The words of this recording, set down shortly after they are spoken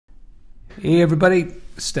Hey everybody,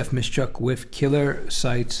 Steph Mischuk with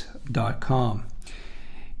KillerSites.com.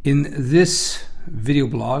 In this video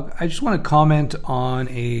blog, I just want to comment on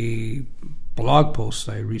a blog post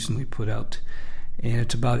I recently put out, and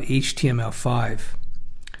it's about HTML5.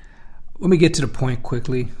 Let me get to the point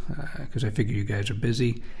quickly, because I figure you guys are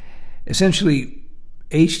busy. Essentially,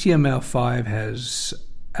 HTML5 has,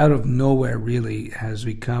 out of nowhere really, has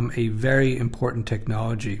become a very important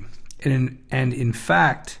technology. And in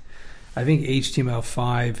fact, I think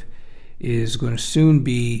HTML5 is going to soon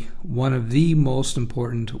be one of the most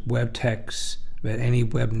important web techs that any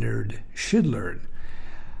web nerd should learn.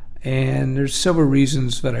 And there's several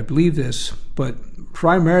reasons that I believe this, but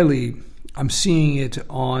primarily I'm seeing it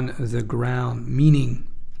on the ground, meaning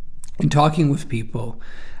in talking with people,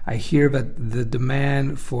 I hear that the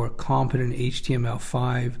demand for competent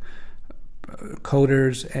HTML5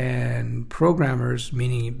 coders and programmers,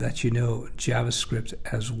 meaning that you know JavaScript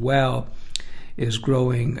as well, is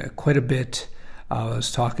growing quite a bit. I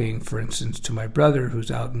was talking, for instance, to my brother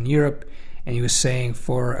who's out in Europe, and he was saying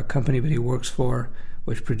for a company that he works for,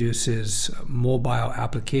 which produces mobile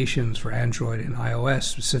applications for Android and iOS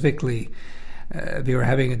specifically, they were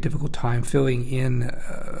having a difficult time filling in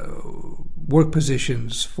work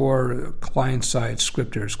positions for client-side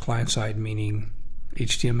scripters, client-side meaning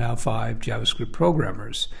HTML5 JavaScript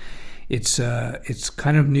programmers. It's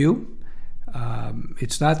kind of new.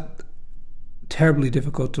 It's not terribly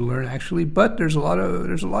difficult to learn actually, but there's a lot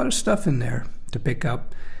of stuff in there to pick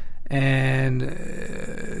up,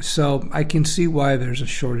 and so I can see why there's a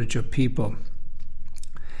shortage of people.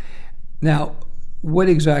 Now, what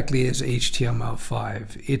exactly is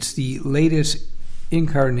HTML5? It's the latest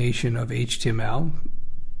incarnation of HTML.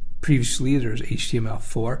 Previously, there's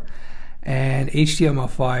HTML4. And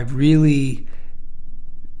HTML5 really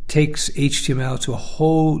takes HTML to a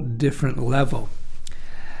whole different level.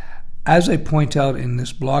 As I point out in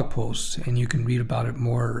this blog post, and you can read about it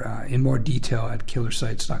more in more detail at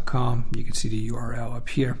KillerSites.com. You can see the URL up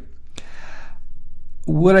here.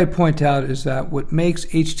 What I point out is that what makes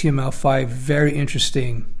HTML5 very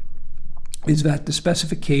interesting is that the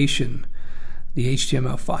specification, the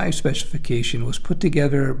HTML5 specification, was put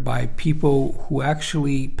together by people who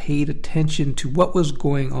actually paid attention to what was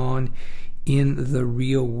going on in the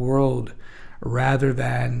real world, rather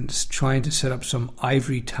than trying to set up some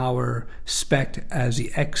ivory tower spec as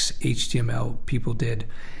the ex-HTML people did.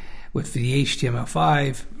 With the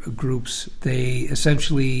HTML5 groups, they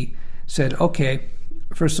essentially said, okay,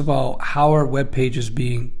 first of all, how are web pages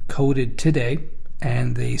being coded today?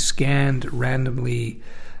 And they scanned randomly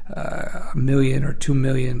 1 million or 2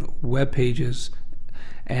 million web pages,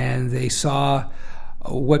 and they saw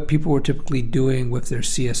what people were typically doing with their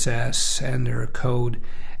CSS and their code.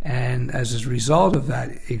 And as a result of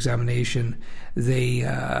that examination, they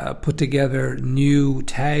put together new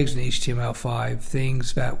tags in HTML5,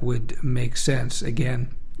 things that would make sense.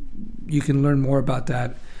 Again, you can learn more about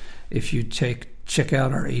that if you check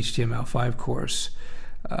out our HTML5 course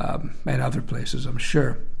and other places, I'm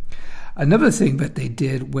sure. Another thing that they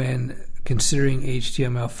did when considering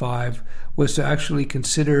HTML5 was to actually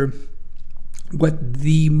consider what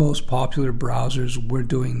the most popular browsers were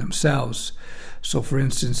doing themselves. So for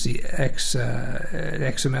instance, the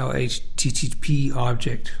XML HTTP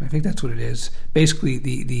object, I think that's what it is, basically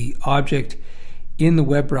the object in the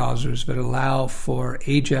web browsers that allow for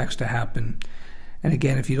AJAX to happen. And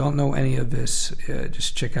again, if you don't know any of this,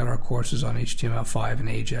 just check out our courses on HTML5 and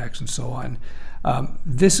AJAX and so on.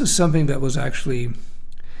 This is something that was actually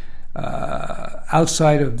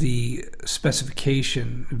outside of the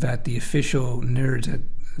specification that the official nerds at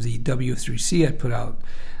the W3C had put out.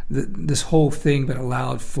 This whole thing that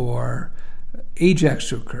allowed for AJAX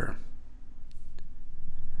to occur.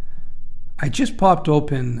 I just popped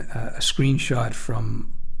open a screenshot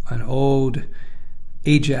from an old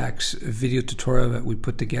AJAX video tutorial that we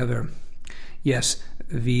put together. Yes,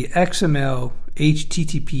 the XML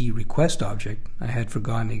HTTP request object, I had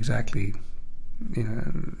forgotten exactly,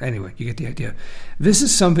 anyway, you get the idea. This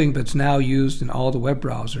is something that's now used in all the web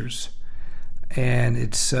browsers, and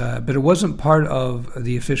it's but it wasn't part of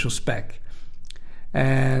the official spec.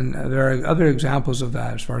 And there are other examples of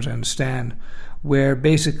that, as far as I understand, where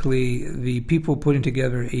basically the people putting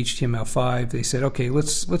together HTML5, they said, okay,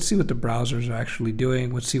 let's see what the browsers are actually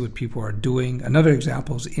doing. Let's see what people are doing. Another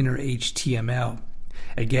example is inner HTML.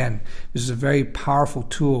 Again, this is a very powerful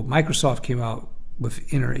tool. Microsoft came out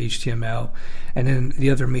with inner HTML, and then the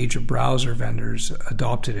other major browser vendors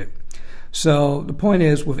adopted it. So the point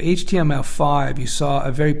is, with HTML5, you saw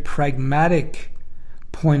a very pragmatic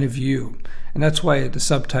point of view. And that's why the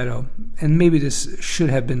subtitle, and maybe this should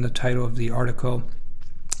have been the title of the article,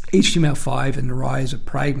 HTML5 and the rise of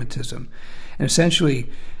pragmatism. And essentially,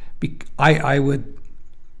 I would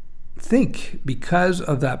think because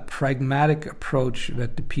of that pragmatic approach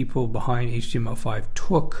that the people behind HTML5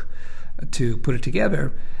 took to put it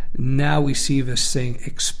together, now we see this thing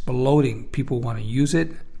exploding. People want to use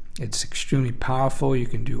it. It's extremely powerful. You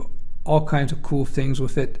can do all kinds of cool things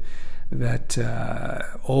with it that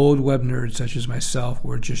old web nerds such as myself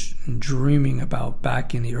were just dreaming about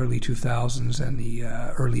back in the early 2000s and the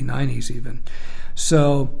early 90s even.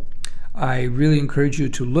 So I really encourage you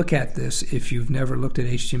to look at this. If you've never looked at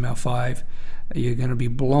HTML5, you're going to be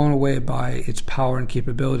blown away by its power and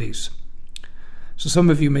capabilities. So some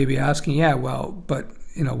of you may be asking, yeah, well, but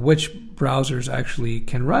which browsers actually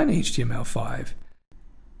can run HTML5?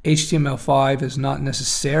 HTML5 is not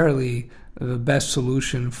necessarily the best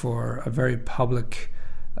solution for a very public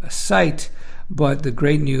site, but the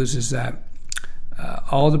great news is that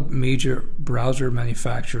all the major browser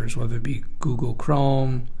manufacturers, whether it be Google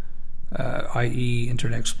Chrome, i.e.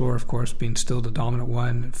 Internet Explorer, of course, being still the dominant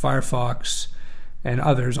one, Firefox, and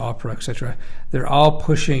others, Opera, etc., they're all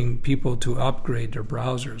pushing people to upgrade their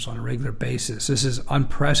browsers on a regular basis. This is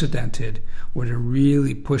unprecedented, where they're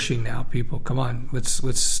really pushing now people. Come on,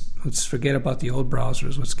 let's forget about the old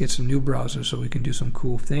browsers. Let's get some new browsers so we can do some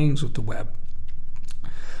cool things with the web.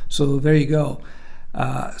 So there you go.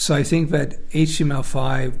 So I think that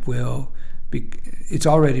HTML5 it's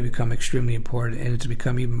already become extremely important, and it's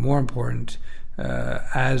become even more important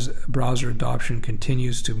as browser adoption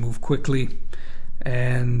continues to move quickly.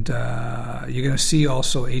 And you're going to see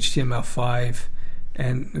also HTML5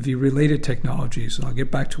 and the related technologies, and I'll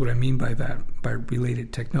get back to what I mean by that, by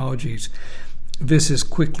related technologies. This is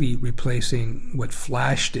quickly replacing what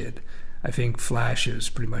Flash did. I think Flash is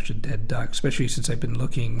pretty much a dead duck, especially since I've been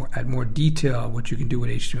looking at more detail what you can do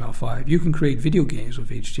with HTML5. You can create video games with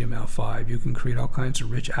HTML5. You can create all kinds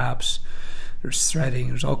of rich apps. There's threading.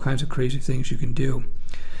 There's all kinds of crazy things you can do.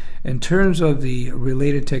 In terms of the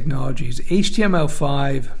related technologies,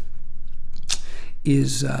 HTML5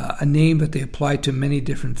 is a name that they apply to many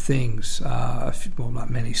different things. Well,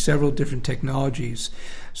 not many, several different technologies.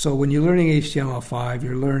 So when you're learning HTML5,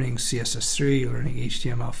 you're learning CSS3, you're learning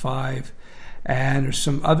HTML5, and there's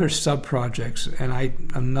some other sub-projects, and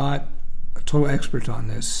I'm not a total expert on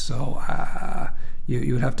this, so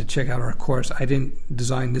you would have to check out our course. I didn't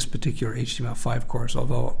design this particular HTML5 course,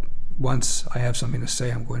 although once I have something to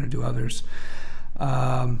say, I'm going to do others.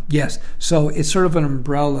 Yes, so it's sort of an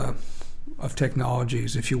umbrella of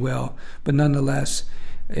technologies, if you will, but nonetheless,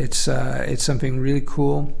 it's something really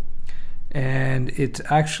cool, and it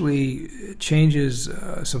actually changes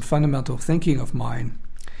some fundamental thinking of mine.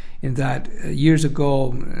 In that years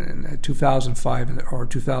ago, in 2005 or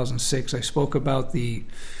 2006, I spoke about the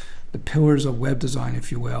pillars of web design,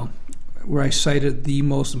 if you will, where I cited the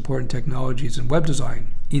most important technologies in web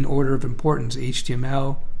design in order of importance: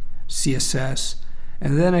 HTML, CSS,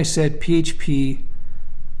 and then I said PHP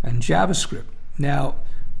and JavaScript. Now,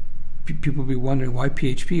 people will be wondering why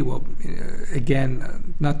PHP. Well,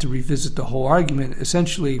 again, not to revisit the whole argument,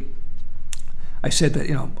 essentially, I said that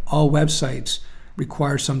all websites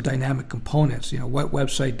require some dynamic components. What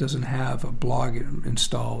website doesn't have a blog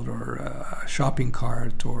installed, or a shopping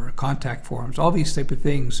cart, or contact forms? All these type of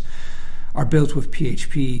things are built with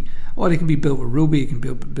PHP. Well, they can be built with Ruby, it can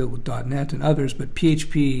be built with .NET and others, but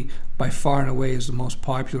PHP by far and away is the most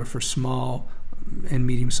popular for small and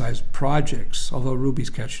medium-sized projects, although Ruby's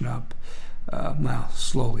catching up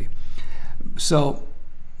slowly. So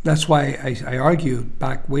that's why I argued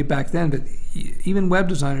way back then that even web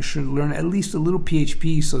designers should learn at least a little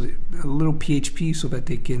PHP so that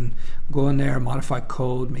they can go in there, modify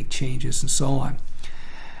code, make changes, and so on.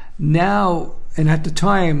 Now, and at the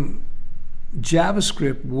time,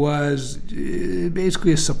 JavaScript was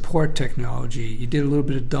basically a support technology. You did a little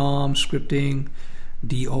bit of DOM scripting,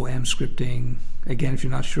 DOM scripting. Again, if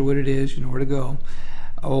you're not sure what it is, you know where to go.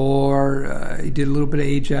 Or you did a little bit of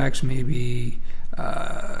Ajax, maybe,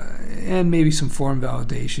 and maybe some form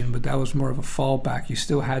validation, but that was more of a fallback. You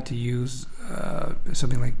still had to use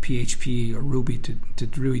something like PHP or Ruby to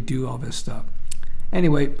really do all this stuff.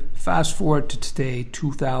 Anyway, fast forward to today,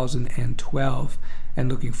 2012, and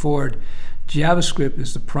looking forward, JavaScript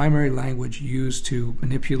is the primary language used to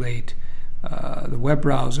manipulate the web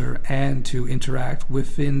browser and to interact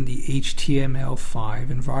within the HTML5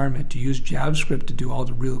 environment, to use JavaScript to do all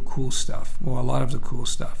the real cool stuff, or a lot of the cool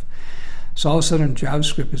stuff. So all of a sudden,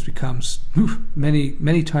 JavaScript has become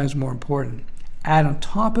many times more important. Add on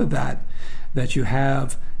top of that you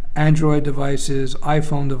have Android devices,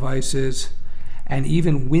 iPhone devices, and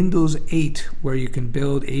even Windows 8, where you can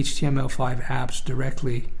build HTML5 apps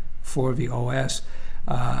directly for the OS.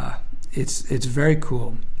 It's very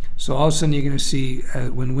cool. So all of a sudden you're going to see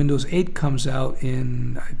when Windows 8 comes out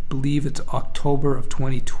in, I believe it's October of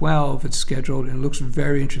 2012, it's scheduled, and it looks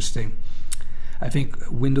very interesting. I think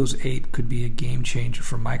Windows 8 could be a game changer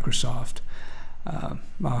for Microsoft.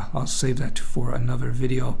 I'll save that for another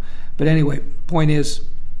video. But anyway, point is,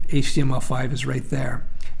 HTML5 is right there,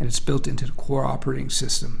 and it's built into the core operating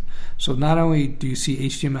system. So not only do you see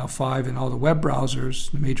HTML5 in all the web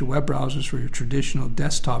browsers, the major web browsers for your traditional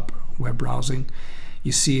desktop web browsing,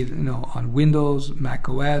 you see it, on Windows, Mac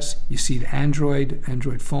OS. You see it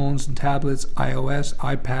Android phones and tablets, iOS,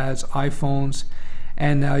 iPads, iPhones,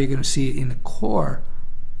 and now you're going to see it in the core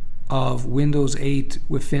of Windows 8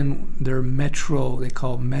 within their Metro, they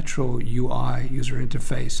call it Metro UI user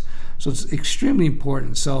interface. So it's extremely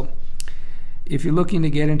important. So if you're looking to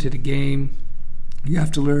get into the game, you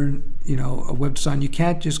have to learn, a web design. You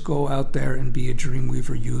can't just go out there and be a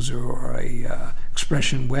Dreamweaver user or a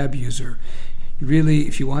Expression Web user. Really,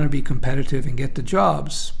 if you want to be competitive and get the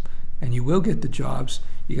jobs, and you will get the jobs,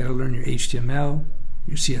 you got to learn your HTML,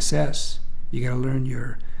 your CSS, you got to learn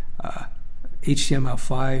your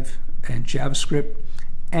HTML5 and JavaScript,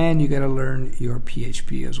 and you got to learn your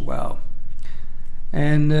PHP as well.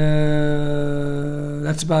 And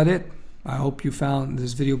that's about it. I hope you found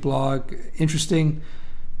this video blog interesting.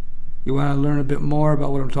 You want to learn a bit more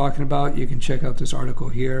about what I'm talking about, you can check out this article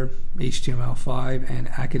here, HTML5 and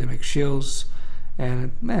academic shills.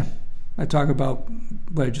 And I talk about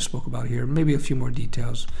what I just spoke about here, maybe a few more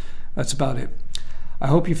details. That's about it. I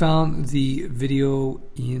hope you found the video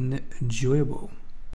enjoyable.